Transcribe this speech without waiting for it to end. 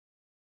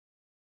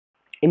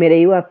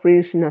Imedaiwa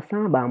Aprili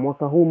 27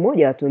 mwaka huu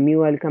mmoja wa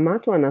watuhumiwa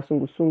alikamatwa na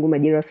sungusungu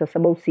majira saa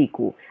 7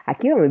 usiku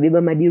akiwa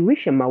amebeba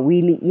madirisha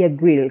mawili ya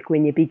grill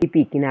kwenye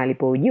pikipiki, na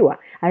alipohojiwa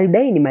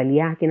alidai ni mali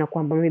yake na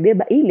kwamba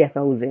amebeba ili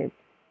akauze.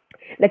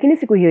 Lakini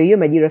siku hiyo hiyo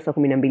majira saa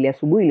 12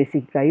 asubuhi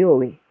ilisikika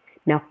yowe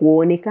na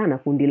kuonekana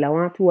kundi la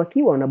watu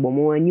wakiwa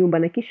wanabomoa nyumba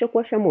na kisha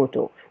kuwasha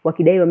moto,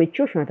 wakidai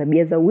wamechoshwa na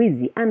tabia za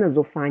wizi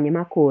anazofanya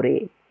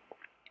Makore.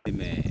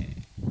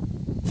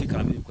 Nimefika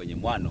na mimi kwenye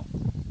mwano,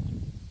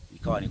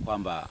 ikawa ni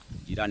kwamba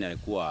jirani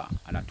alikuwa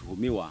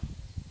anatuhumiwa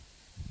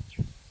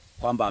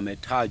kwamba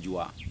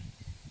ametajwa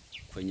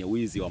kwenye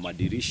wizi wa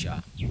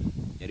madirisha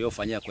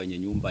yaliyofanyika kwenye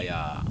nyumba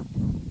ya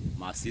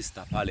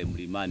masista pale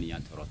Mlimani ya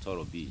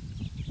Torotoro B.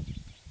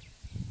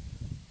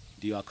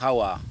 Ndio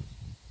akawa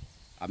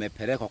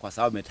amepelekwa kwa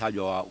sababu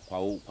ametajwa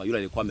kwa yule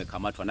alikuwa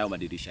amekamatwa nayo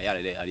madirisha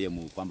yale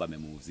kwamba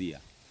amemuuzia.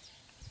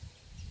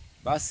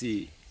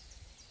 Basi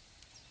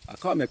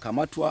akawa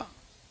amekamatwa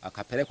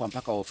akapelekwa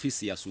mpaka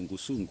ofisi ya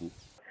sungusungu.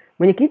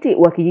 Mwenyekiti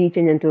wa kijiji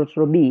cha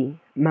Torotoro B,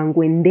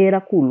 Mangwendera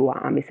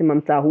Kulwa, amesema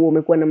mtaa huo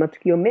umekuwa na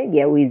matukio mengi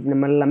ya wizi na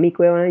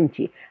malalamiko ya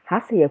wananchi,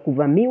 hasa ya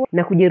kuvamiwa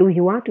na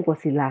kujeruhi watu kwa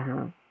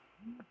silaha.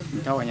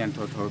 Mtaa wa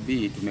Torotoro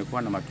B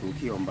tumekuwa na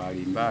matukio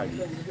mbalimbali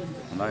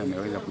ambayo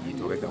yameweza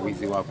kujitokeza: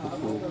 wizi wa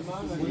kuku,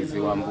 wizi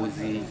wa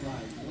mbuzi,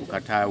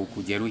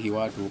 kujeruhi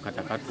watu,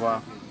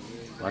 kukatakatwa,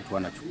 watu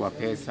wanachukua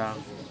pesa,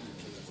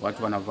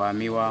 watu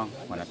wanavamiwa,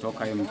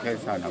 wanatoka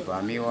mpesa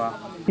wanavamiwa.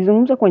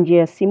 Akizungumza kwa njia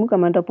ya simu,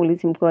 kamanda wa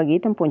polisi mkoa wa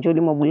Geita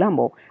Mponjoli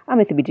Mwabulambo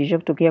amethibitisha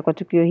kutokea kwa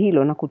tukio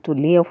hilo na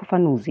kutolea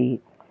ufafanuzi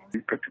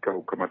katika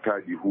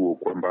ukamataji huo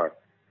kwamba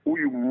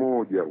huyu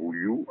mmoja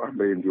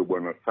ambaye ndio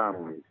bwana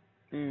Samuel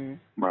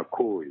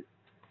Makore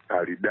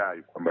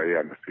alidai kwamba yeye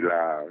ana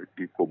silaha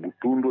iko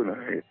Butundo na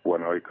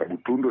wanaweka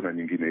Butundo na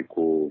nyingine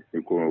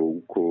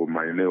iko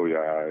maeneo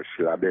ya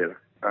Shilabela.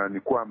 Ni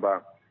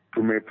kwamba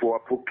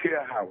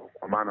tumewapokea hawa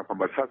kwa maana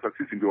kwamba sasa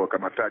sisi ndio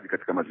wakamataji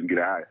katika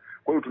mazingira haya.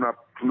 Kwa hiyo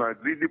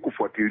tunazidi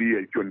kufuatilia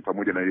ikiwa ni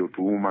pamoja na hiyo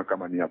tuhuma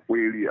kama ni ya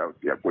kweli au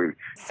si ya kweli.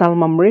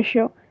 Salma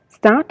Mrisho,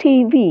 Star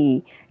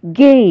TV,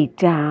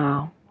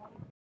 Geita.